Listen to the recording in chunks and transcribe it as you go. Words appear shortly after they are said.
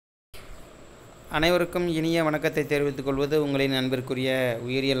அனைவருக்கும் இனிய வணக்கத்தை தெரிவித்துக் கொள்வது உங்களின் அன்பிற்குரிய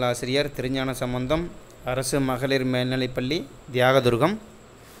உயிரியல் ஆசிரியர் திருஞான சம்பந்தம், அரசு மகளிர் மேல்நிலைப்பள்ளி, தியாகதுர்கம்.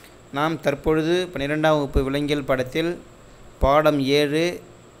 நாம் தற்பொழுது 12ஆம் வகுப்பு விலங்கியல் பாடத்தில் பாடம் 7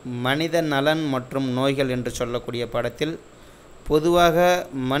 மனித நலன் மற்றும் நோய்கள் என்று சொல்லக்கூடிய பாடத்தில் பொதுவாக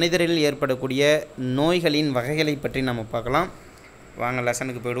மனிதரில் ஏற்படக்கூடிய நோய்களின் வகைகளை பற்றி நம்ம பார்க்கலாம். வாங்க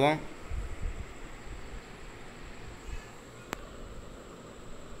லெசனுக்கு போயிடுவோம்.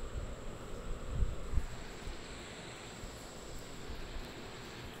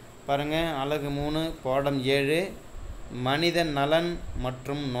 பாருங்கள், அலகு 3 பாடம் 7 மனித நலன்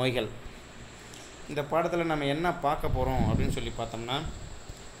மற்றும் நோய்கள். இந்த பாடத்தில் நம்ம என்ன பார்க்க போகிறோம் அப்படின்னு சொல்லி பார்த்தோம்னா,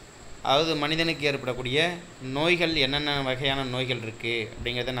 அதாவது மனிதனுக்கு ஏற்படக்கூடிய நோய்கள் என்னென்ன வகையான நோய்கள் இருக்குது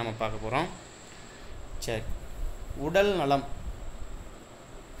அப்படிங்கிறத நம்ம பார்க்க போகிறோம். சரி, உடல் நலம்,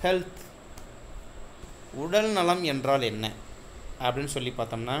 ஹெல்த். உடல் நலம் என்றால் என்ன அப்படின்னு சொல்லி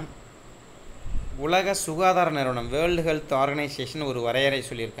பார்த்தோம்னா, உலக சுகாதார நிறுவனம் வேர்ல்டு ஹெல்த் ஆர்கனைசேஷன் ஒரு வரையறை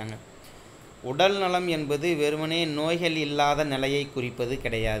சொல்லியிருக்காங்க. உடல் நலம் என்பது வெறுமனே நோய்கள் இல்லாத நிலையை குறிப்பது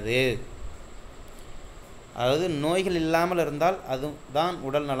கிடையாது. அதாவது நோய்கள் இல்லாமல் இருந்தால் அதுதான்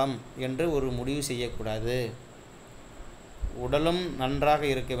உடல் நலம் என்று ஒரு முடிவு செய்யக்கூடாது. உடலும் நன்றாக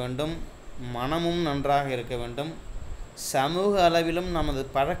இருக்க வேண்டும், மனமும் நன்றாக இருக்க வேண்டும், சமூக அளவிலும் நமது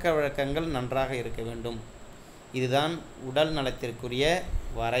பழக்க வழக்கங்கள் நன்றாக இருக்க வேண்டும். இதுதான் உடல் நலத்திற்குரிய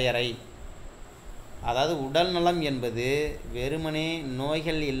வரையறை. அதாவது உடல் நலம் என்பது வெறுமனே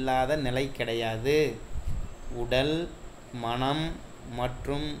நோய்கள் இல்லாத நிலை கிடையாது. உடல், மனம்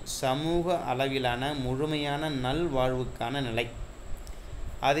மற்றும் சமூக அளவிலான முழுமையான நல்வாழ்வுக்கான நிலை.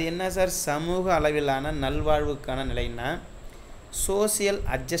 அது என்ன சார் சமூக அளவிலான நல்வாழ்வுக்கான நிலைன்னா, சோசியல்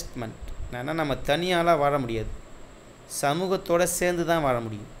அட்ஜஸ்ட்மெண்ட். ஏன்னா நம்ம தனியாலாம் வாழ முடியாது, சமூகத்தோடு சேர்ந்து தான் வாழ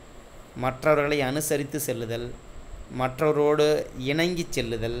முடியும். மற்றவர்களை அனுசரித்து செல்லுதல், மற்றவரோடு இணங்கி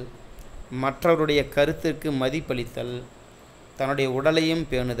செல்லுதல், மற்றவருடைய கருத்திற்கு மதிப்பளித்தல், தன்னுடைய உடலையும்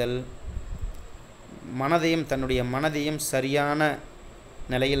பேணுதல், தன்னுடைய மனதையும் சரியான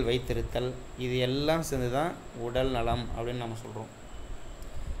நிலையில் வைத்திருத்தல், இது எல்லாம் சேர்ந்து தான் உடல் நலம் அப்படின்னு நம்ம சொல்கிறோம்.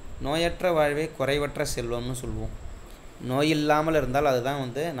 நோயற்ற வாழ்வே குறைவற்ற செல்வம்னு சொல்லுவோம். நோய் இல்லாமல் இருந்தால்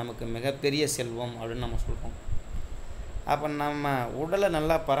அதுதான் நமக்கு மிகப்பெரிய செல்வம் அப்படின்னு நம்ம சொல்கிறோம். அப்போ நம்ம உடலை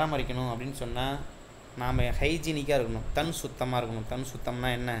நல்லா பராமரிக்கணும் அப்படின்னு சொன்னால் நாம் ஹைஜீனிக்காக இருக்கணும், தன் சுத்தமாக இருக்கணும். தன்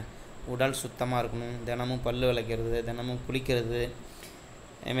சுத்தம்னா என்ன? உடல் சுத்தமாக இருக்கணும், தினமும் பல் விளக்கிறது, தினமும் குளிக்கிறது,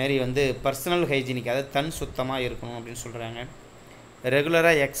 இதுமாரி பர்சனல் ஹைஜீனிக், அதாவது தன் சுத்தமாக இருக்கணும் அப்படின்னு சொல்கிறாங்க.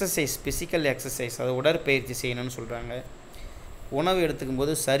 ரெகுலராக எக்ஸசைஸ், ஃபிசிக்கல் எக்ஸசைஸ், அது உடற்பயிற்சி செய்யணும்னு சொல்கிறாங்க. உணவு எடுத்துக்கும்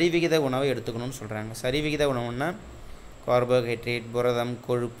போது சரிவிகித உணவை எடுத்துக்கணும்னு சொல்கிறாங்க. சரிவிகித உணவுன்னா கார்போஹைட்ரேட், புரதம்,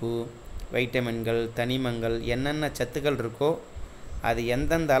 கொழுப்பு, வைட்டமின்கள், தனிமங்கள், என்னென்ன சத்துக்கள் இருக்கோ அது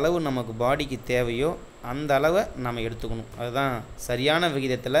எந்தெந்த அளவு நமக்கு பாடிக்கு தேவையோ அந்த அளவை நம்ம எடுத்துக்கணும். அதுதான் சரியான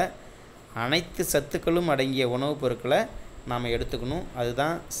விகிதத்தில் அனைத்து சத்துக்களும் அடங்கிய உணவுப் பொருட்களை நாம் எடுத்துக்கணும்.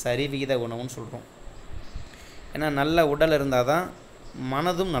 அதுதான் சரிவிகித உணவுன்னு சொல்கிறோம். ஏன்னா நல்ல உடல் இருந்தால் தான்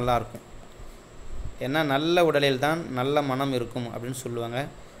மனதும் நல்லாயிருக்கும். ஏன்னா நல்ல உடலில் தான் நல்ல மனம் இருக்கும் அப்படின்னு சொல்லுவாங்க.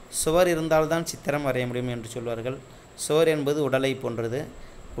 சுவர் இருந்தால்தான் சித்திரம் வரைய முடியும் என்று சொல்வார்கள். சுவர் என்பது உடலை போன்றது.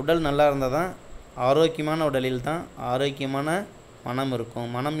 உடல் நல்லா இருந்தால் தான் ஆரோக்கியமான உடலில் தான் ஆரோக்கியமான மனம்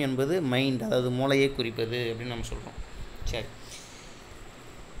இருக்கும். மனம் என்பது மைண்ட், அதாவது மூளையை குறிப்பது அப்படின்னு நம்ம சொல்கிறோம். சரி,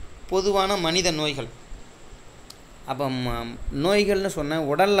 பொதுவான மனித நோய்கள். அப்போ நோய்கள்னு சொன்னால்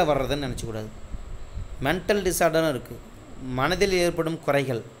உடலில் வர்றதுன்னு நினச்சக்கூடாது. மென்டல் டிஸார்டரும் இருக்குது, மனதில் ஏற்படும்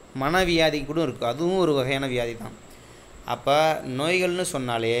குறைகள், மனவியாதி கூட இருக்குது, அதுவும் ஒரு வகையான வியாதி தான். அப்போ நோய்கள்னு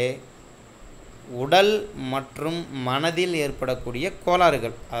சொன்னாலே உடல் மற்றும் மனதில் ஏற்படக்கூடிய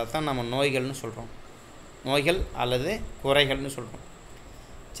கோளாறுகள், அதை தான் நம்ம நோய்கள்னு சொல்கிறோம். நோய்கள் அல்லது குறைகள்னு சொல்கிறோம்.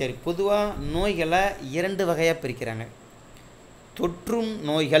 சரி, பொதுவாக நோய்களை 2 வகையாக பிரிக்கிறாங்க. தொற்றும்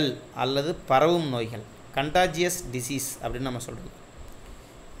நோய்கள் அல்லது பரவும் நோய்கள், கண்டாஜியஸ் டிசீஸ் அப்படின்னு நம்ம சொல்கிறது.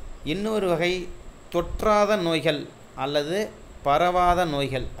 இன்னொரு வகை தொற்றாத நோய்கள் அல்லது பரவாத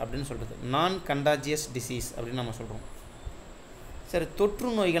நோய்கள் அப்படின்னு சொல்கிறது, நான் கண்டாஜியஸ் டிசீஸ் அப்படின்னு நம்ம சொல்கிறோம். சரி,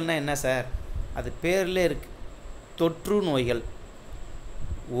 தொற்று நோய்கள்னால் என்ன சார்? அது பேரில் இருக்குது, தொற்று நோய்கள்.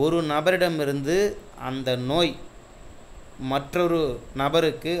 ஒரு நபரிடமிருந்து அந்த நோய் மற்றொரு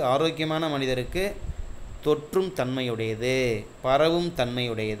நபருக்கு, ஆரோக்கியமான மனிதருக்கு தொற்றும் தன்மையுடையது, பரவும்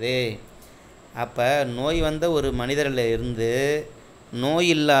தன்மையுடையது. அப்போ நோய் வந்த ஒரு மனிதரில் இருந்து நோய்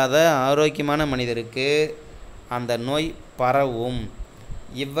இல்லாத ஆரோக்கியமான மனிதருக்கு அந்த நோய் பரவும்.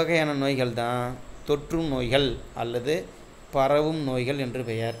 இவ்வகையான நோய்கள் தான் தொற்றும் நோய்கள் அல்லது பரவும் நோய்கள் என்று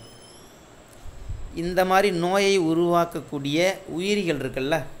பெயர். இந்த மாதிரி நோயை உருவாக்கக்கூடிய உயிரிகள்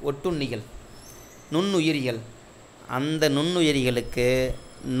இருக்குல்ல, ஒட்டுண்ணிகள், நுண்ணுயிரிகள், அந்த நுண்ணுயிரிகளுக்கு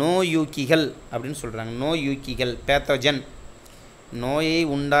நோயூக்கிகள் அப்படின்னு சொல்கிறாங்க. நோயூக்கிகள், பேத்தோஜன். நோயை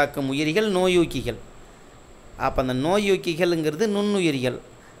உண்டாக்கும் உயிரிகள் நோயூக்கிகள். அப்போ அந்த நோயூக்கிகள்ங்கிறது நுண்ணுயிரிகள்.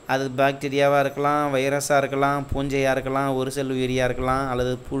 அது பாக்டீரியாவாக இருக்கலாம், வைரஸாக இருக்கலாம், பூஞ்சையாக இருக்கலாம், ஒரு செல் உயிரியாக இருக்கலாம்,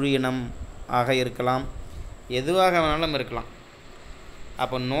 அல்லது புழு இனம் ஆக இருக்கலாம், எதுவாக வேணாலும் இருக்கலாம்.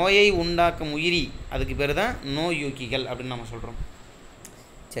 அப்போ நோயை உண்டாக்கும் உயிரி அதுக்கு பேர் தான் நோயூக்கிகள் அப்படின்னு நம்ம சொல்கிறோம்.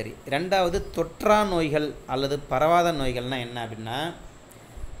 சரி, ரெண்டாவது தொற்றா நோய்கள் அல்லது பரவாத நோய்கள்னால் என்ன அப்படின்னா,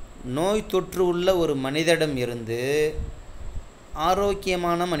 நோய் தொற்று உள்ள ஒரு மனிதரிடம் இருந்து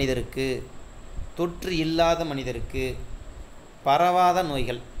ஆரோக்கியமான மனிதருக்கு, தொற்று இல்லாத மனிதருக்கு பரவாத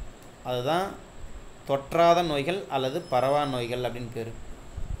நோய்கள், அதுதான் தொற்றாத நோய்கள் அல்லது பரவா நோய்கள் அப்படின்னு பேர்.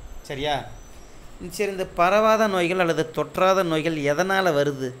 சரியா? சரி, இந்த பரவாத நோய்கள் அல்லது தொற்றாத நோய்கள் எதனால்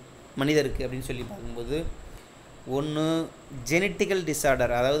வருது மனிதருக்கு அப்படின்னு சொல்லி பார்க்கும்போது, ஒன்று ஜெனட்டிக்கல்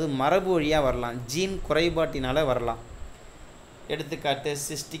டிஸார்டர், அதாவது மரபு வழியாக வரலாம், ஜீன் குறைபாட்டினால் வரலாம். எடுத்துக்காட்டு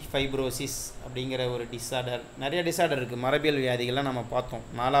சிஸ்டிக் ஃபைப்ரோசிஸ் அப்படிங்கிற ஒரு டிஸார்டர். நிறைய டிஸார்டர் இருக்குது, மரபியல் வியாதிகள்லாம் நம்ம பார்த்தோம்,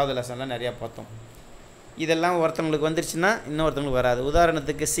 4வது லெசனில் நிறையா பார்த்தோம். இதெல்லாம் ஒருத்தவங்களுக்கு வந்துருச்சுன்னா இன்னொருத்தவங்களுக்கு வராது.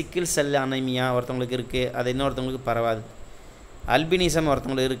 உதாரணத்துக்கு சிக்கிள் செல் அனீமியா ஒருத்தவங்களுக்கு இருக்குது, அது இன்னொருத்தவங்களுக்கு பரவாது. அல்பினிசம்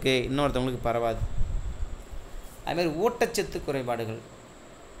ஒருத்தவங்களுக்கு இருக்குது, இன்னொருத்தவங்களுக்கு பரவாது. அதுமாதிரி ஊட்டச்சத்து குறைபாடுகள்,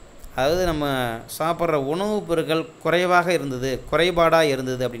 அதாவது நம்ம சாப்பிட்ற உணவுப் பொருட்கள் குறைபாடாக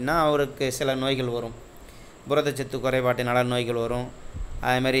இருந்தது அப்படின்னா அவருக்கு சில நோய்கள் வரும். புரதச்சத்து குறைபாட்டினால் நோய்கள் வரும்.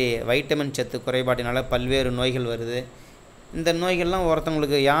 அதேமாதிரி வைட்டமின் சத்து குறைபாட்டினால் பல்வேறு நோய்கள் வருது. இந்த நோய்கள்லாம்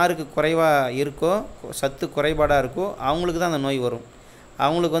ஒருத்தவங்களுக்கு யாருக்கு குறைவாக இருக்கோ, சத்து குறைபாடாக இருக்கோ, அவங்களுக்கு தான் அந்த நோய் வரும்.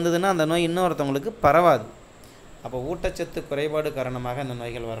 அவங்களுக்கு வந்ததுன்னா அந்த நோய் இன்னொருத்தவங்களுக்கு பரவாது. அப்போ ஊட்டச்சத்து குறைபாடு காரணமாக அந்த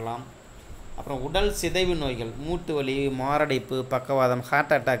நோய்கள் வரலாம். அப்புறம் உடல் சிதைவு நோய்கள், மூட்டு வலி, மாரடைப்பு, பக்கவாதம்,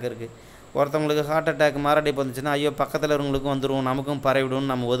 ஹார்ட் அட்டாக் இருக்குது. ஒருத்தவங்களுக்கு ஹார்ட் அட்டாக், மாரடைப்பு வந்துச்சுன்னா ஐயோ பக்கத்தில் இருக்கவங்களுக்கும் வந்துடும், நமக்கும்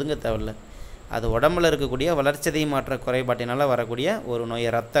பரவிடும்னு நம்ம ஒதுங்க தேவையில்லை. அது உடம்பில் இருக்கக்கூடிய வளர்ச்சிதை மாற்ற குறைபாட்டினால் வரக்கூடிய ஒரு நோய்.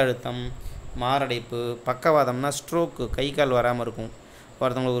 ரத்த அழுத்தம், மாரடைப்பு, பக்கவாதம்னா ஸ்ட்ரோக்கு, கை கால் வராமல் இருக்கும்.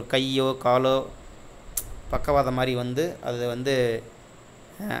 ஒருத்தவங்களுக்கு ஒரு கையோ காலோ பக்கவாதம் மாதிரி வந்து அது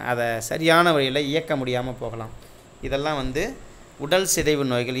அதை சரியான வழியில் இயக்க முடியாமல் போகலாம். இதெல்லாம் உடல் சிதைவு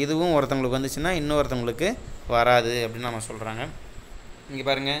நோய்கள். இதுவும் ஒருத்தவங்களுக்கு வந்துச்சுன்னா இன்னொருத்தவங்களுக்கு வராது அப்படின்னு நம்ம சொல்கிறாங்க. இங்கே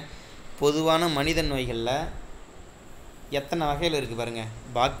பாருங்கள், பொதுவான மனித நோய்களில் எத்தனை வகைகள் இருக்குது பாருங்கள்.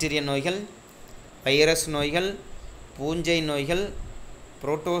 பாக்டீரியா நோய்கள், வைரஸ் நோய்கள், பூஞ்சை நோய்கள்,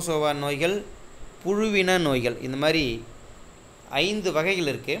 புரோட்டோசோவா நோய்கள், புழுவின நோய்கள், இந்த மாதிரி 5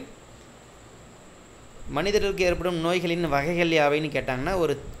 வகைகள் இருக்குது. மனிதர்களுக்கு ஏற்படும் நோய்களின் வகைகள் யாவைன்னு கேட்டாங்கன்னா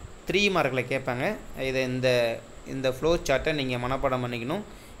ஒரு 3 மார்க்கில் கேட்பாங்க. இதை இந்த ஃப்ளோ சார்ட்டை நீங்கள் மனப்பாடம் பண்ணிக்கணும்,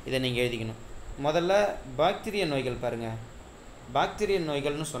 இதை நீங்கள் எழுதிக்கணும். முதல்ல பாக்டீரியா நோய்கள் பாருங்கள். பாக்டீரியா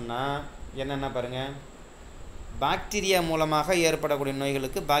நோய்கள்னு சொன்னால் என்னென்ன பாருங்கள். பாக்டீரியா மூலமாக ஏற்படக்கூடிய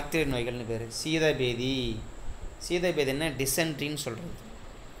நோய்களுக்கு பாக்டீரியா நோய்கள்னு பேர். சீதபேதின்னா டிசென்ட்ரின்னு சொல்கிறது.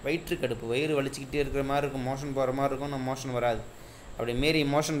 வயிற்றுக்கடுப்பு, வயிறு வலிச்சிக்கிட்டே இருக்கிற மாதிரி இருக்கும், மோஷன் போகிற மாதிரி இருக்கும், நம்ம மோஷன் வராது. அப்படி மாரி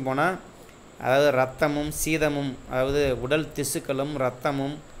மோஷன் போனால் அதாவது ரத்தமும் சீதமும், அதாவது உடல் திசுக்களும்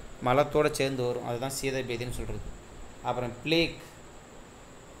ரத்தமும் மலத்தோடு சேர்ந்து வரும், அதுதான் சீதபேதின்னு சொல்கிறது. அப்புறம் பிளேக்,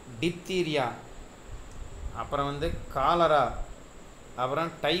 டிப்தீரியா, அப்புறம் காலரா,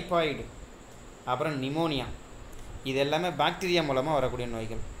 அப்புறம் டைபாய்டு, அப்புறம் நிமோனியா. இது எல்லாமே பாக்டீரியா மூலமாக வரக்கூடிய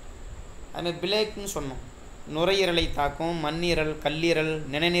நோய்கள். அதுமாதிரி பிளேக்னு சொன்னோம், நுரையீரலை தாக்கும், மண்ணீரல், கல்லீரல்,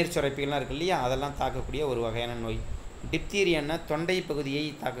 நிணநீர் சுரப்பிகள்லாம் இருக்குது இல்லையா, அதெல்லாம் தாக்கக்கூடிய ஒரு வகையான நோய். டிப்தீரியான்னா தொண்டை பகுதியை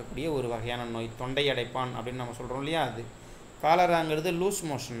தாக்கக்கூடிய ஒரு வகையான நோய், தொண்டை அடைப்பான் அப்படின்னு நம்ம சொல்கிறோம் இல்லையா, அது. காலராங்கிறது லூஸ்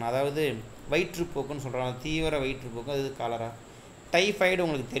மோஷன், அதாவது வயிற்றுப்போக்குன்னு சொல்கிறாங்க, தீவிர வயிற்றுப்போக்கு, அது காலரா. டைஃபாய்டு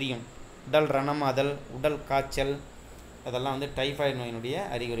உங்களுக்கு தெரியும், உடல் ரணமாதல், உடல் காய்ச்சல், அதெல்லாம் டைஃபாய்டு நோயினுடைய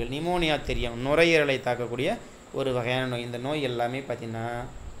அறிகுறிகள். நிமோனியா தெரியும், நுரையீரலை தாக்கக்கூடிய ஒரு வகையான நோய். இந்த நோய் எல்லாமே பார்த்திங்கன்னா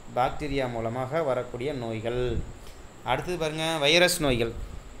பாக்டீரியா மூலமாக வரக்கூடிய நோய்கள். அடுத்தது பாருங்கள், வைரஸ் நோய்கள்.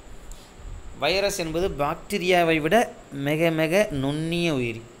 வைரஸ் என்பது பாக்டீரியாவை விட மிக மிக நுண்ணிய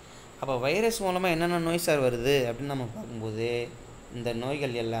உயிரி. அப்போ வைரஸ் மூலமாக என்னென்ன நோய் சார் வருது அப்படின்னு நம்ம பார்க்கும்போது இந்த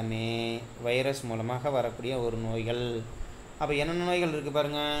நோய்கள் எல்லாமே வைரஸ் மூலமாக வரக்கூடிய ஒரு நோய்கள். அப்போ என்னென்ன நோய்கள் இருக்குது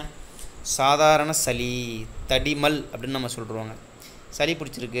பாருங்கள். சாதாரண சளி, தடிமல் அப்படின்னு நம்ம சொல்கிறோங்க. சளி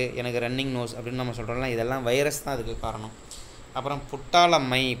பிடிச்சிருக்கு, எனக்கு ரன்னிங் நோஸ் அப்படின்னு நம்ம சொல்கிறோம்ல, இதெல்லாம் வைரஸ் தான் அதுக்கு காரணம். அப்புறம்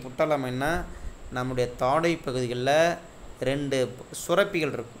புட்டாளமைன்னா நம்முடைய தாடை பகுதிகளில் 2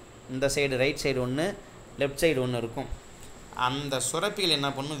 சுரப்பிகள் இருக்கும். இந்த சைடு ரைட் சைடு ஒன்று, லெஃப்ட் சைடு ஒன்று இருக்கும். அந்த சுரப்பிகள் என்ன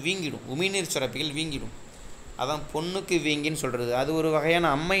பண்ணும், வீங்கிடும். உமிழ்நீர் சுரப்பிகள் வீங்கிடும். அதான் பொண்ணுக்கு வீங்கின்னு சொல்கிறது. அது ஒரு வகையான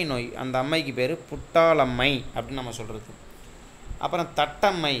அம்மை நோய். அந்த அம்மைக்கு பேர் புட்டாளம்மை அப்படின்னு நம்ம சொல்கிறது. அப்புறம்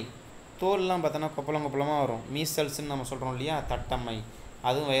தட்டம்மை, தோல்லாம் பார்த்தோன்னா கொப்பளமாக வரும், மீசல்ஸ்ன்னு நம்ம சொல்கிறோம் இல்லையா, தட்டம்மை,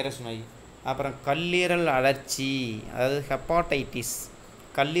 அதுவும் வைரஸ் நோய். அப்புறம் கல்லீரல் அழற்சி, அதாவது ஹெப்பாடைட்டிஸ்,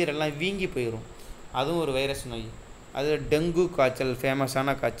 கல்லீரல்லாம் வீங்கி போயிடும், அதுவும் ஒரு வைரஸ் நோய். அது டெங்கு காய்ச்சல்,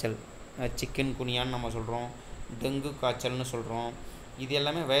 ஃபேமஸான காய்ச்சல், சிக்கன் குனியான்னு நம்ம சொல்கிறோம். டெங்கு காய்ச்சல்னு சொல்கிறோம். இது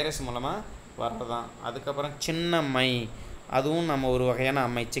எல்லாமே வைரஸ் மூலமாக வர்றதான். அதுக்கப்புறம் சின்ன மை, அதுவும் நம்ம ஒரு வகையான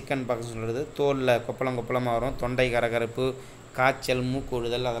அம்மை, சிக்கன் பாக்ஸ் சொல்கிறது. தோலில் கொப்பளமாக வரும், தொண்டை கரகரப்பு, காய்ச்சல்,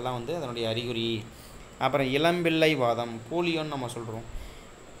 மூக்குழுதல், அதெல்லாம் வந்து அதனுடைய அறிகுறி. அப்புறம் இளம்பிள்ளை வாதம், போலியோன்னு நம்ம சொல்கிறோம்.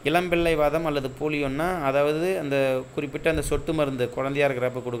 இளம்பிள்ளை வாதம் அல்லது போலியோன்னா, அதாவது அந்த குறிப்பிட்ட அந்த சொட்டு மருந்து குழந்தையாக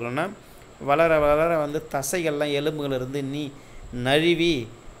இருக்கிறப்ப கொடுக்கலன்னா வளர வளர வந்து தசைகள்லாம் எலும்புகள் இருந்து நழுவி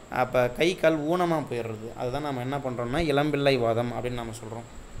அப்போ கை கால் ஊனமாக போயிடுறது. அதுதான் நம்ம என்ன பண்ணுறோம்னா இளம்பிள்ளை வாதம் அப்படின்னு நம்ம சொல்கிறோம்.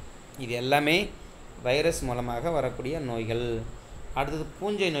 இது எல்லாமே வைரஸ் மூலமாக வரக்கூடிய நோய்கள். அடுத்தது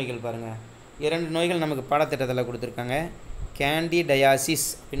பூஞ்சை நோய்கள் பாருங்கள். 2 நோய்கள் நமக்கு பாடத்திட்டத்தில் கொடுத்துருக்காங்க. கேண்டிடயாசிஸ்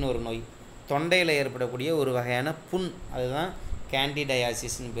அப்படின்னு ஒரு நோய், தொண்டையில் ஏற்படக்கூடிய ஒரு வகையான புண், அதுதான்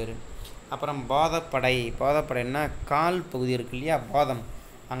கேண்டிடயாசிஸ்னு பேர். அப்புறம் பாதப்படைன்னா கால் பகுதி இருக்கு இல்லையா, பாதம்,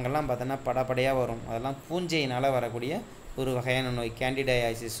 அங்கெல்லாம் பார்த்தோன்னா படப்படையாக வரும். அதெல்லாம் பூஞ்சையினால் வரக்கூடிய ஒரு வகையான நோய்,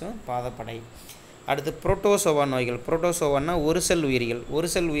 கேண்டிடயாசிஸும் பாதப்படை. அடுத்து புரோட்டோசோவா நோய்கள். புரோட்டோசோவான்னா ஒரு செல்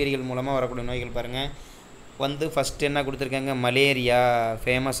உயிரிகள் மூலமாக வரக்கூடிய நோய்கள் பாருங்கள். வந்து ஃபஸ்ட்டு என்ன கொடுத்துருக்காங்க, மலேரியா,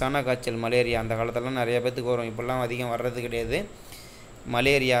 ஃபேமஸான காய்ச்சல் மலேரியா. அந்த காலத்திலலாம் நிறைய பேத்துக்கு வரும், இப்போல்லாம் அதிகம் வர்றது கிடையாது.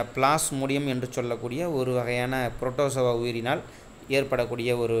 மலேரியா பிளாஸ்மோடியம் என்று சொல்லக்கூடிய ஒரு வகையான புரோட்டோசோவா உயிரினால் ஏற்படக்கூடிய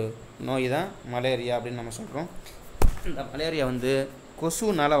ஒரு நோய் தான் மலேரியா அப்படின்னு நம்ம சொல்கிறோம். இந்த மலேரியா வந்து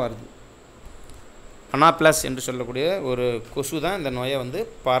கொசுனால் வருது. அனாப்ளஸ் என்று சொல்லக்கூடிய ஒரு கொசு தான் இந்த நோயை வந்து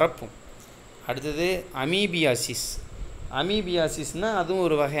பரப்பும். அடுத்தது அமீபியாசிஸ்னால் அதுவும்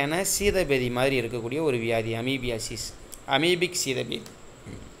ஒரு வகையான சீதபேதி மாதிரி இருக்கக்கூடிய ஒரு வியாதி. அமீபிக்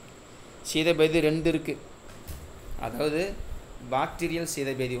சீதபேதி 2 இருக்குது. அதாவது பாக்டீரியல்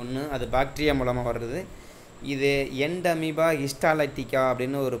சீதபேதி ஒன்று, அது பாக்டீரியா மூலமாக வர்றது. இது எண்டமீபா ஹிஸ்டாலட்டிகா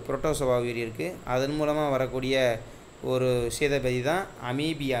அப்படின்னு ஒரு புரோட்டோசோவா உயிரி இருக்குது, அதன் மூலமாக வரக்கூடிய ஒரு சீதபேதி தான்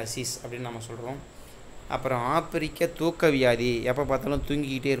அமீபியாசிஸ் அப்படின்னு நம்ம சொல்கிறோம். அப்புறம் ஆப்பிரிக்க தூக்க வியாதி, எப்போ பார்த்தாலும்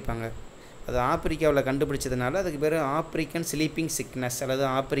தூங்கிக்கிட்டே இருப்பாங்க. அது ஆப்பிரிக்காவில் கண்டுபிடிச்சதுனால அதுக்கு பேர் ஆப்பிரிக்கன் ஸ்லீப்பிங் சிக்னஸ் அல்லது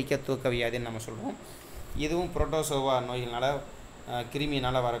ஆப்பிரிக்க தூக்க வியாதின்னு நம்ம சொல்கிறோம். இதுவும் புரோட்டோசோவா நோய்களால்,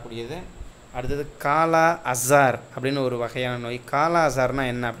 கிருமியினால் வரக்கூடியது. அடுத்தது காலா அசார் அப்படின்னு ஒரு வகையான நோய். காலா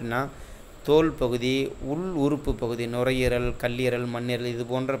அசார்னால் என்ன அப்படின்னா, தோல் பகுதி, உள் உறுப்பு பகுதி, நுரையீரல், கல்லீரல், மண்ணீரல், இது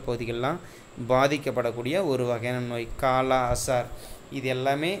போன்ற பகுதிகள்லாம் பாதிக்கப்படக்கூடிய ஒரு வகையான நோய் காலா அசார். இது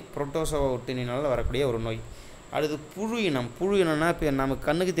எல்லாமே புரோட்டோசோவா ஒட்டுண்ணினால் வரக்கூடிய ஒரு நோய். அடுத்து புழு இனம்னா இப்போ நமக்கு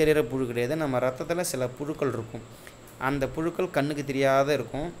கண்ணுக்கு தெரிகிற புழு கிடையாது, நம்ம ரத்தத்தில் சில புழுக்கள் இருக்கும். அந்த புழுக்கள் கண்ணுக்கு தெரியாத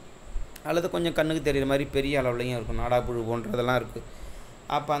இருக்கும், அல்லது கொஞ்சம் கண்ணுக்கு தெரிகிற மாதிரி பெரிய அளவுலையும் இருக்கும், நாடா புழு போன்றதெல்லாம் இருக்குது.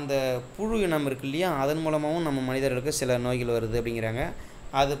 அப்போ அந்த புழு இனம் இருக்கு இல்லையா, அதன் மூலமாகவும் நம்ம மனிதர்களுக்கு சில நோய்கள் வருது அப்படிங்கிறாங்க.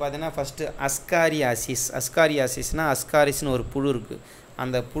 அது பார்த்திங்கன்னா ஃபஸ்ட்டு அஸ்காரியாசிஸ்னால் அஸ்காரிஸ்னு ஒரு புழு இருக்குது,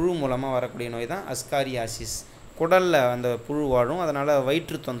 அந்த புழு மூலமாக வரக்கூடிய நோய் தான் அஸ்காரியாசிஸ். குடலில் அந்த புழு வாழும், அதனால்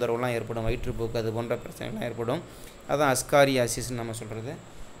வயிற்று தொந்தரவுலாம் ஏற்படும், வயிற்றுப்போக்கு அது போன்ற பிரச்சனைகள்லாம் ஏற்படும். அதுதான் அஸ்காரியாசிஸ்ன்னு நம்ம சொல்கிறது.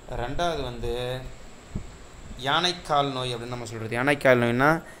 2வது வந்து யானைக்கால் நோய் அப்படின்னு நம்ம சொல்கிறது. யானைக்கால் நோய்னா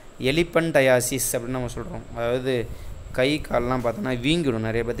எலிபன்டயாசிஸ் அப்படின்னு நம்ம சொல்கிறோம். அதாவது கை கால்லாம் பார்த்தோன்னா வீங்கிடும்.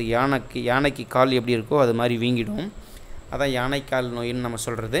 நிறைய பேருக்கு யானைக்கு கால் எப்படி இருக்கோ அது மாதிரி வீங்கிடும், அதான் யானைக்கால் நோயின்னு நம்ம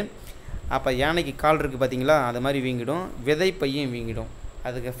சொல்கிறது. அப்போ யானைக்கு கால் இருக்குது பார்த்திங்களா, அது மாதிரி வீங்கிடும். விதைப்பையும் வீங்கிடும்,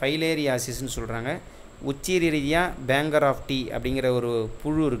 அதுக்கு ஃபைலேரியாசிஸ்ன்னு சொல்கிறாங்க. உச்சிரீதியா பேங்கர் ஆஃப் டீ அப்படிங்கிற ஒரு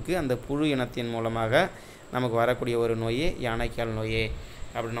புழு இருக்குது, அந்த புழு இனத்தின் மூலமாக நமக்கு வரக்கூடிய ஒரு நோயே யானைக்கால் நோயே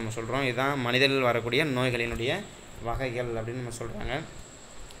அப்படின்னு நம்ம சொல்கிறோம். இதுதான் மனிதர்கள் வரக்கூடிய நோய்களினுடைய வகைகள் அப்படின்னு நம்ம சொல்கிறாங்க.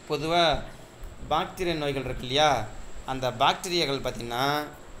 பொதுவாக பாக்டீரியா நோய்கள் இருக்கு இல்லையா, அந்த பாக்டீரியாக்கள் பார்த்திங்கன்னா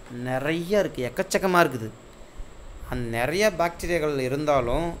நிறைய இருக்குது, எக்கச்சக்கமாக இருக்குது. அந்த நிறைய பாக்டீரியாக்கள்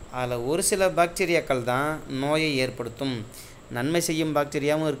இருந்தாலும் அதில் ஒரு சில பாக்டீரியாக்கள் தான் நோயை ஏற்படுத்தும். நன்மை செய்யும்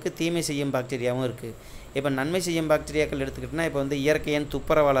பாக்டீரியாவும் இருக்குது, தீமை செய்யும் பாக்டீரியாவும் இருக்குது. இப்போ நன்மை செய்யும் பாக்டீரியாக்கள் எடுத்துக்கிட்டோன்னா, இப்போ வந்து இயற்கையின்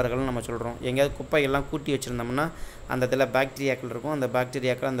துப்புரவாளர்கள்னு நம்ம சொல்கிறோம். எங்கேயாவது குப்பையெல்லாம் கூட்டி வச்சுருந்தோம்னா அந்த இதில் பாக்டீரியாக்கள் இருக்கும், அந்த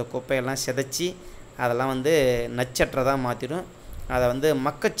பாக்டீரியாக்கள் அந்த குப்பையெல்லாம் சிதைச்சி அதெல்லாம் வந்து நச்சற்றதாக மாற்றிடும், அதை வந்து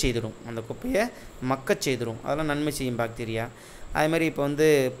மக்கச் செய்திடும், அந்த குப்பையை மக்கச் செய்திடும். அதெல்லாம் நன்மை செய்யும் பாக்டீரியா. அதுமாதிரி இப்போ வந்து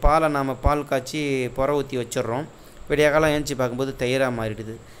பாலை நாம் பால் காய்ச்சி புற ஊற்றி வச்சிடுறோம், விடிய காலம் ஏஞ்சி பார்க்கும்போது தயிராக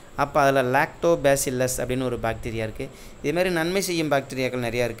மாறிடுது. அப்போ அதில் லாக்டோபேசில்லஸ் அப்படின்னு ஒரு பாக்டீரியா இருக்குது. இதுமாதிரி நன்மை செய்யும் பாக்டீரியாக்கள்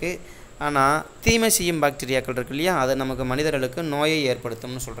நிறையா இருக்குது. ஆனால் தீமை செய்யும் பாக்டீரியாக்கள் இருக்கு இல்லையா, அது நமக்கு மனிதர்களுக்கு நோயை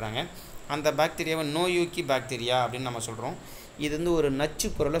ஏற்படுத்தும்னு சொல்கிறாங்க. அந்த பாக்டீரியாவை நோயூக்கி பாக்டீரியா அப்படின்னு நம்ம சொல்கிறோம். இது வந்து ஒரு நச்சு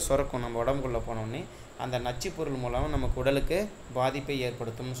பொருளை சுரக்கும் நம்ம உடம்புக்குள்ளே போனோடனே, அந்த நச்சு பொருள் மூலமாக நமக்கு உடலுக்கு பாதிப்பை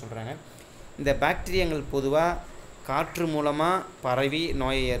ஏற்படுத்தும்னு சொல்கிறாங்க. இந்த பாக்டீரியாக்கள் பொதுவாக காற்று மூலமாக பரவி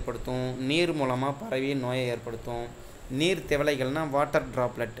நோயை ஏற்படுத்தும், நீர் மூலமாக பரவி நோயை ஏற்படுத்தும். நீர் திவலைகள்னால் வாட்டர்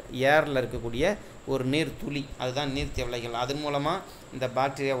ட்ராப்லெட், ஏரில் இருக்கக்கூடிய ஒரு நீர் துளி, அதுதான் நீர் திவலைகள். அதன் மூலமாக இந்த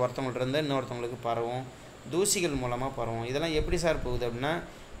பாக்டீரியா ஒருத்தவங்கள்ட்ட இன்னொருத்தவங்களுக்கு பரவும். தூசிகள் மூலமாக பரவும். இதெல்லாம் எப்படி சார் போகுது அப்படின்னா,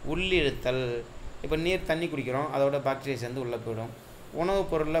 உள்ளிழுத்தல். இப்போ தண்ணி குடிக்கிறோம், அதோட பாக்டீரியா சேர்ந்து உள்ளே போயிடும். உணவுப்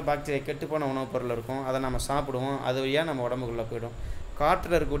பொருளில் பாக்டீரியா கெட்டுப்போன உணவுப் பொருள் இருக்கும், அதை நம்ம சாப்பிடுவோம், அது வழியாக நம்ம உடம்புக்குள்ளே போயிடும்.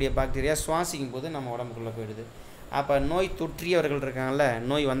 காற்றில் இருக்கக்கூடிய பாக்டீரியா சுவாசிக்கும் போது நம்ம உடம்புக்குள்ளே போயிடுது. அப்போ நோய் தொற்றியவர்கள் இருக்காங்கள்ல,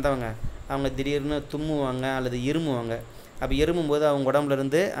 நோய் வந்தவங்க, அவங்க திடீர்னு தும்முவாங்க அல்லது இருமுவாங்க. அப்போ இருமும்போது அவங்க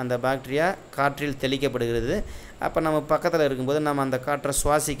உடம்புலேருந்து அந்த பாக்டீரியா காற்றில் தெளிக்கப்படுகிறது. அப்போ நம்ம பக்கத்தில் இருக்கும்போது நம்ம அந்த காற்றை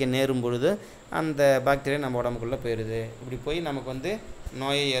சுவாசிக்க நேரும் பொழுது அந்த பாக்டீரியா நம்ம உடம்புக்குள்ளே போயிடுது. இப்படி போய் நமக்கு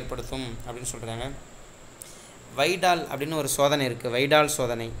நோயை ஏற்படுத்தும் அப்படின்னு சொல்கிறாங்க. வைடால் அப்படின்னு ஒரு சோதனை இருக்குது, வைடால்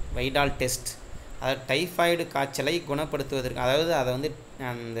சோதனை, வைடால் டெஸ்ட். அதாவது டைஃபாய்டு காய்ச்சலை குணப்படுத்துவதற்கு, அதாவது அதை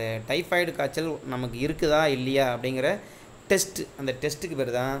அந்த டைஃபாய்டு காய்ச்சல் நமக்கு இருக்குதா இல்லையா அப்படிங்கிற டெஸ்ட்டு, அந்த டெஸ்ட்டுக்கு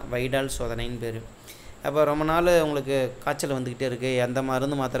பேர் தான் வைடால் சோதனைன்னு பேர். அப்போ ரொம்ப நாள் உங்களுக்கு காய்ச்சல் வந்துக்கிட்டே இருக்குது, எந்த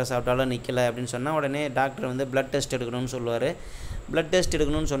மருந்து மாத்திரை சாப்பிட்டாலும் நிற்கலை அப்படின்னு சொன்னால் உடனே டாக்டர் ப்ளட் டெஸ்ட் எடுக்கணும்னு சொல்லுவார். ப்ளட் டெஸ்ட்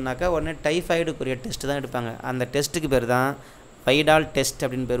எடுக்கணும்னு சொன்னாக்கா உடனே டைஃபாய்டுக்குரிய டெஸ்ட்டு தான் எடுப்பாங்க. அந்த டெஸ்ட்டுக்கு பேர் தான் வைடால் டெஸ்ட்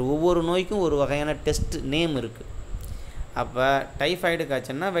அப்படின்னு பேர். ஒவ்வொரு நோய்க்கும் ஒரு வகையான டெஸ்ட் நேம் இருக்குது. அப்போ டைஃபாய்டு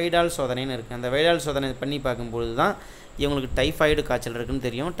காய்ச்சல்னா வைடால் சோதனைன்னு இருக்குது. அந்த வைடால் சோதனை பண்ணி பார்க்கும்பொழுது தான் இவங்களுக்கு டைஃபாய்டு காய்ச்சல் இருக்குதுன்னு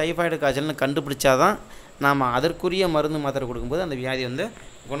தெரியும். டைஃபாய்டு காய்ச்சல்னு கண்டுபிடிச்சா தான் நாம் அதற்குரிய மருந்து மாத்திரை கொடுக்கும்போது அந்த வியாதி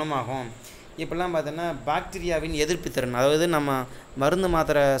குணமாகும். இப்போல்லாம் பார்த்தோன்னா பாக்டீரியாவின் எதிர்ப்பு திறன், அதாவது நம்ம மருந்து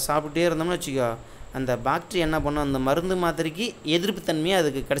மாத்திரை சாப்பிட்டே இருந்தோம்னு வச்சுக்கோ, அந்த பாக்டீரியா என்ன பண்ணும், அந்த மருந்து மாத்திரைக்கு எதிர்ப்பு தன்மையை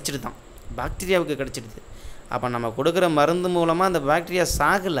அதுக்கு கிடச்சிட்டு தான், பாக்டீரியாவுக்கு கிடச்சிடுது. அப்போ நம்ம கொடுக்குற மருந்து மூலமாக அந்த பாக்டீரியா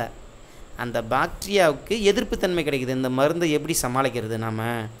சாகலை, அந்த பாக்டீரியாவுக்கு எதிர்ப்பு தன்மை கிடைக்குது. இந்த மருந்தை எப்படி சமாளிக்கிறது, நாம்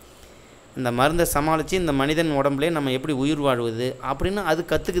இந்த மருந்தை சமாளித்து இந்த மனிதன் உடம்புலேயே நம்ம எப்படி உயிர் வாழ்வது அப்படின்னு அது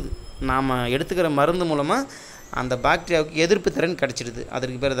கற்றுக்குது. நாம் எடுத்துக்கிற மருந்து மூலமாக அந்த பாக்டீரியாவுக்கு எதிர்ப்பு திறன் கிடச்சிடுது.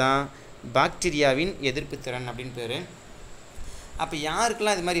 அதற்கு பேர் தான் பாக்டீரியாவின் எதிர்ப்பு திறன் அப்படின்னு பேர். அப்போ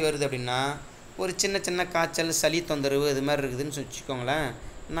யாருக்கெல்லாம் இது மாதிரி வருது அப்படின்னா, ஒரு சின்ன சின்ன காய்ச்சல், சளி தொந்தரவு இது மாதிரி இருக்குதுன்னு வச்சுக்கோங்களேன்,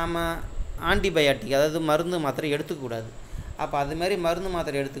 நம்ம ஆன்டிபயாட்டிக், அதாவது மருந்து மாத்திரை எடுத்துக்கக்கூடாது. அப்போ அது மாதிரி மருந்து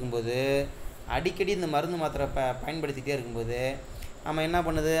மாத்திரை எடுத்துக்கும்போது அடிக்கடி இந்த மருந்து மாத்திரை பயன்படுத்திகிட்டே இருக்கும்போது நம்ம என்ன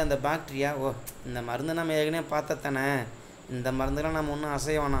பண்ணுது, அந்த பாக்டீரியா இந்த மருந்து நம்ம ஏற்கனவே பார்த்தத்தானே, இந்த மருந்துக்கெலாம் நம்ம ஒன்றும்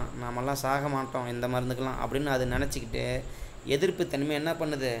அசைய வேணாம், நாமெல்லாம் சாக மாட்டோம் இந்த மருந்துக்கெலாம் அப்படின்னு அது நினச்சிக்கிட்டு எதிர்ப்பு தன்மை என்ன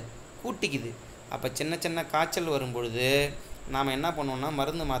பண்ணுது, கூட்டிக்குது. அப்போ சின்ன சின்ன காய்ச்சல் வரும்பொழுது நாம் என்ன பண்ணுவோம்னா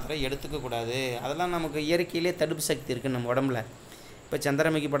மருந்து மாத்திரை எடுத்துக்கக்கூடாது. அதெல்லாம் நமக்கு இயற்கையிலே தடுப்பு சக்தி இருக்குது நம்ம உடம்புல. இப்போ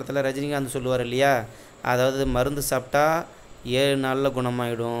சந்திரமுகி படத்தில் ரஜினிகாந்த் சொல்லுவார் இல்லையா, அதாவது மருந்து சாப்பிட்டா 7 நாளில்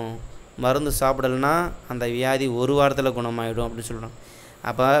குணமாயிடும், மருந்து சாப்பிடலைன்னா அந்த வியாதி 1 வாரத்தில் குணமாயிடும் அப்படின்னு சொல்கிறோம்.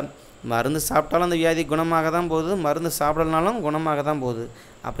 அப்போ மருந்து சாப்பிட்டாலும் அந்த வியாதி குணமாக தான் போகுது, மருந்து சாப்பிடலனாலும் குணமாக தான் போகுது.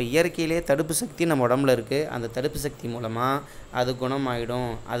 அப்போ இயற்கையிலே தடுப்பு சக்தி நம்ம உடம்புல இருக்குது, அந்த தடுப்பு சக்தி மூலமாக அது குணமாயிடும்.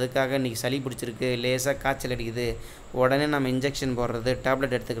 அதுக்காக இன்றைக்கி சளி பிடிச்சிருக்கு, லேசாக காய்ச்சல் அடிக்குது, உடனே நம்ம இன்ஜெக்ஷன் போடுறது,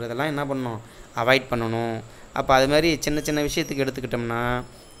 டேப்லெட் எடுத்துக்கிறதெல்லாம் என்ன பண்ணணும், அவாய்ட் பண்ணணும். அப்போ அது மாதிரி சின்ன சின்ன விஷயத்துக்கு எடுத்துக்கிட்டோம்னா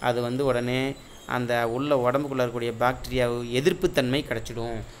அது உடனே அந்த உடம்புக்குள்ளே இருக்கக்கூடிய பாக்டீரியா எதிர்ப்புத்தன்மை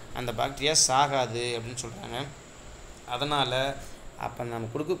கிடச்சிடும், அந்த பாக்டீரியா சாகாது அப்படின்னு சொல்கிறாங்க. அதனால் அப்போ நம்ம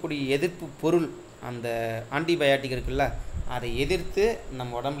கொடுக்கக்கூடிய எதிர்ப்பு பொருள் அந்த ஆன்டிபயாட்டிக் இருக்குல்ல, அதை எதிர்த்து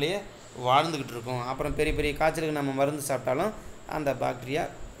நம்ம உடம்புலையே வாழ்ந்துக்கிட்டு இருக்கோம். அப்புறம் பெரிய பெரிய காய்ச்சலுக்கு நம்ம மருந்து சாப்பிட்டாலும் அந்த பாக்டீரியா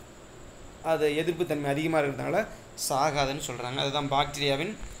அது எதிர்ப்புத்தன்மை அதிகமாக இருக்கிறதுனால சாகாதுன்னு சொல்கிறாங்க. அதுதான்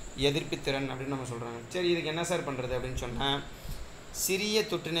பாக்டீரியாவின் எதிர்ப்பு திறன் அப்படின்னு நம்ம சொல்கிறாங்க. சரி, இதுக்கு என்ன சார் பண்ணுறது அப்படின்னு சொன்னால், சிறிய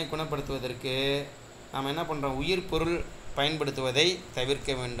தொற்றினை குணப்படுத்துவதற்கு நாம் என்ன பண்ணுறோம், உயிர் பொருள் பயன்படுத்துவதை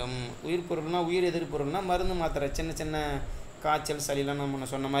தவிர்க்க வேண்டும். உயிர் பொருள்னால் உயிர் எதிர்ப்பொருள்னால் மருந்து மாத்திரை, சின்ன சின்ன காய்ச்சல் சளிலாம் நம்ம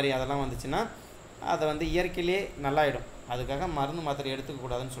சொன்ன மாதிரி அதெல்லாம் வந்துச்சுன்னா அதை இயற்கையிலே நல்லாயிடும். அதுக்காக மருந்து மாத்திரை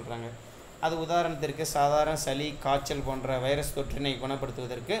எடுத்துக்கக்கூடாதுன்னு சொல்கிறாங்க. அது உதாரணத்திற்கு சாதாரண சளி, காய்ச்சல் போன்ற வைரஸ் தொற்றினை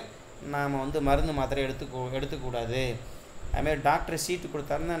குணப்படுத்துவதற்கு நாம் மருந்து மாத்திரை எடுத்துக்கூடாது. அதுமாதிரி டாக்டர் சீட்டு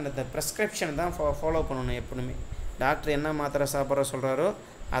கொடுத்தாருன்னா அந்த ப்ரெஸ்கிரிப்ஷன் தான் ஃபாலோ பண்ணணும். எப்பவுமே டாக்டர் என்ன மாத்திரை சாப்பிட்ற சொல்கிறாரோ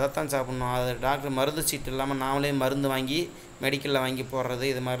அதைத்தான் சாப்பிட்ணும். அது டாக்டர் மருந்து சீட்டு இல்லாமல் நாமளே மருந்து வாங்கி மெடிக்கலில் வாங்கி போடுறது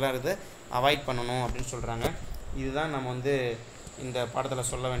இது மாதிரிலாம் இருக்குது, அவாய்ட் பண்ணணும் அப்படின்னு சொல்கிறாங்க. இதுதான் நம்ம இந்த பாடத்தில்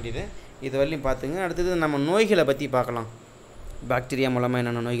சொல்ல வேண்டியது. இது வரையிலும் பார்த்துங்க. அடுத்தது நம்ம நோய்களை பற்றி பார்க்கலாம். பாக்டீரியா மூலமாக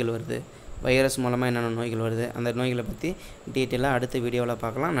என்னென்ன நோய்கள் வருது, வைரஸ் மூலமாக என்னென்ன நோய்கள் வருது, அந்த நோய்களை பற்றி டீட்டெயிலாக அடுத்த வீடியோவில்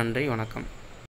பார்க்கலாம். நன்றி, வணக்கம்.